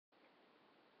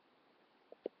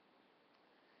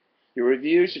Your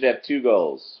review should have two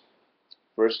goals.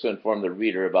 First, to inform the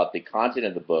reader about the content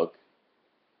of the book,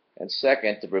 and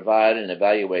second, to provide an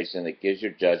evaluation that gives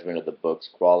your judgment of the book's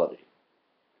quality.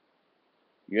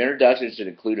 Your introduction should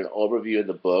include an overview of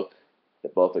the book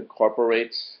that both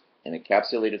incorporates an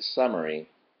encapsulated summary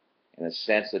and a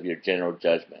sense of your general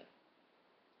judgment.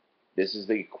 This is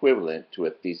the equivalent to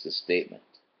a thesis statement.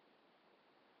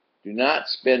 Do not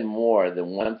spend more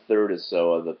than 1/3 or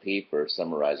so of the paper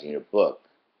summarizing your book.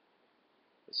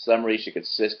 The summary should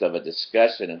consist of a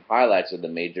discussion and highlights of the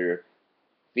major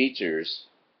features,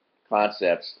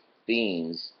 concepts,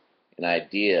 themes, and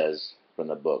ideas from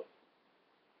the book.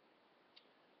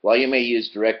 While you may use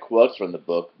direct quotes from the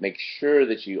book, make sure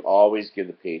that you always give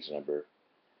the page number.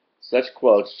 Such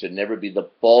quotes should never be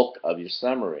the bulk of your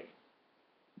summary.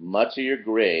 Much of your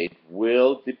grade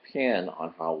will depend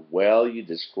on how well you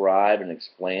describe and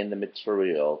explain the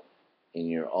material in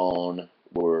your own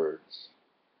words.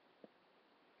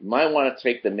 You might want to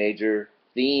take the major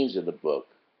themes of the book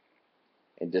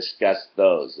and discuss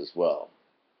those as well.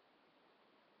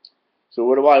 So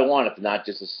what do I want if not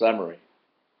just a summary?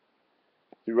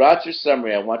 Throughout your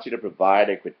summary, I want you to provide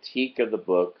a critique of the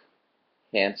book,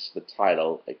 hence the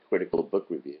title, A Critical Book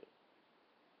Review.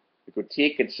 The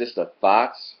critique consists of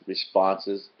thoughts,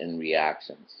 responses, and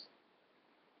reactions.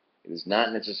 It is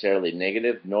not necessarily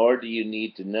negative, nor do you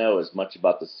need to know as much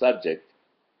about the subject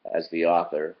as the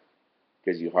author,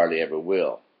 because you hardly ever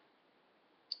will.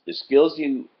 The skills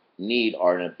you need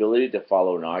are an ability to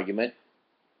follow an argument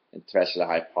and test a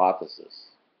hypothesis.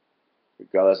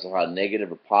 Regardless of how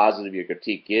negative or positive your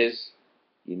critique is,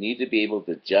 you need to be able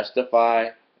to justify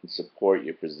and support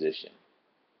your position.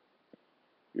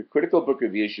 Your critical book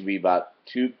review should be about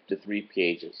 2 to 3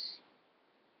 pages.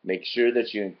 Make sure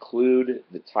that you include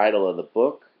the title of the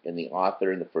book and the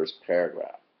author in the first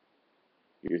paragraph.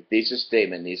 Your thesis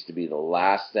statement needs to be the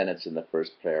last sentence in the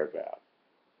first paragraph.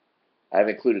 I have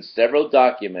included several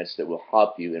documents that will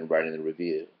help you in writing the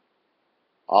review.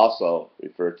 Also,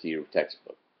 refer to your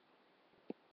textbook.